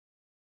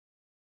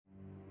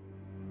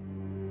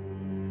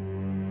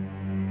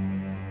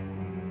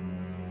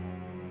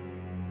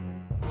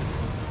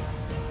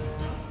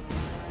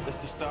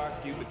Stark,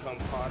 you become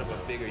part of a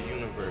bigger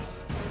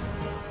universe.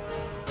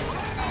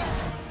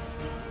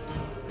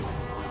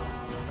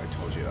 I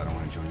told you I don't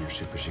want to join your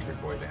super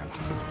secret boy band.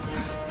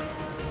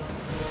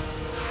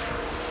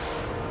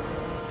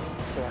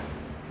 So,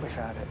 we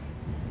found it.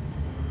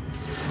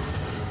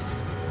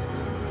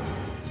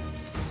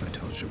 If I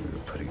told you we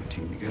were putting a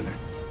team together,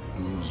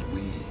 who's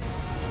we?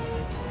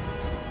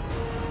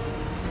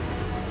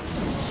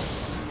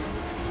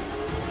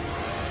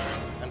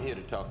 I'm here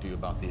to talk to you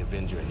about the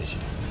Avenger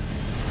Initiative.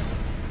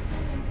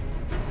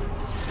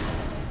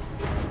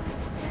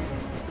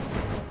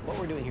 What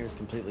we're doing here is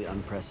completely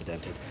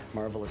unprecedented.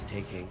 Marvel is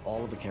taking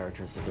all of the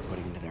characters that they're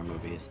putting into their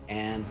movies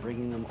and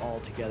bringing them all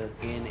together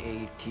in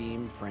a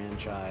team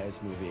franchise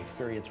movie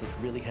experience, which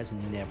really has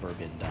never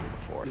been done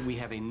before. We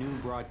have a new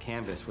broad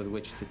canvas with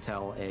which to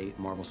tell a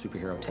Marvel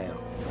superhero tale.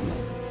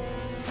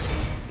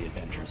 The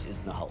Avengers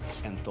is the Hulk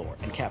and Thor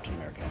and Captain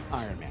America and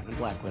Iron Man and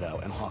Black Widow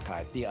and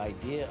Hawkeye. The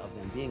idea of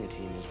them being a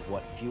team is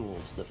what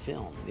fuels the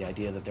film. The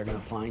idea that they're going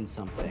to find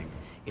something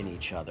in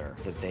each other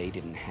that they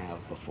didn't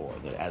have before.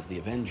 That as the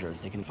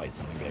Avengers, they can fight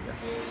something bigger.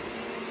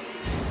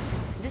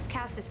 This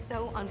cast is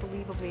so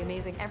unbelievably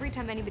amazing. Every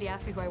time anybody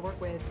asks me who I work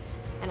with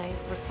and I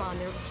respond,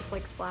 they're just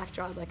like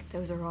slack-jawed, like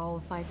those are all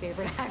of my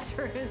favorite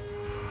actors.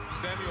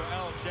 Samuel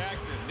L.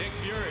 Jackson, Nick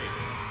Fury.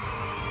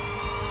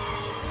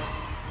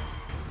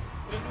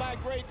 It is my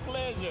great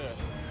pleasure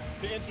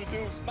to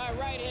introduce my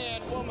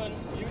right-hand woman.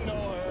 You know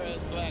her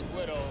as Black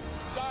Widow,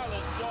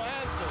 Scarlett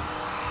Johansson.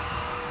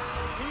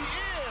 He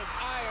is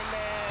Iron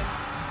Man,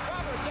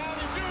 Robert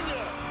Downey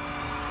Jr.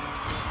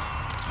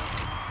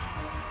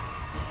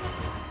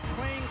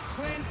 Playing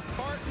Clint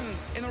Barton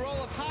in the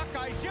role of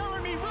Hawkeye,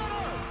 Jeremy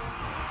Renner.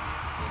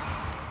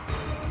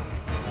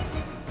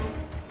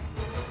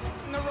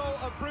 In the role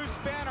of Bruce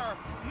Banner,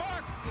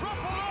 Mark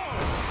Ruffalo.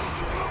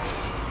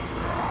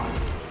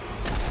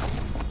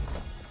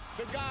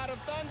 The God of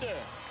Thunder,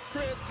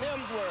 Chris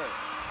Hemsworth.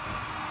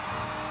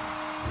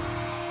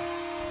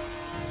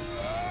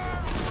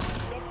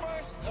 The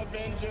first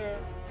Avenger,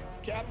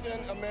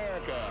 Captain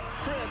America,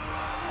 Chris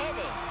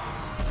Evans.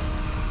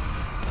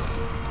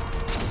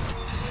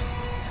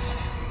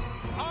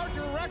 Our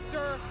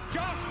director,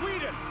 Joss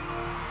Whedon.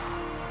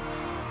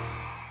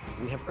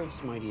 We have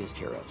Earth's mightiest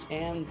heroes,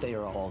 and they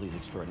are all these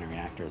extraordinary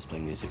actors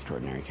playing these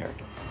extraordinary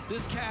characters.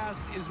 This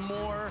cast is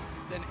more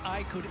than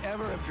I could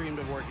ever have dreamed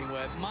of working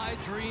with. My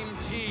dream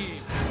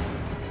team.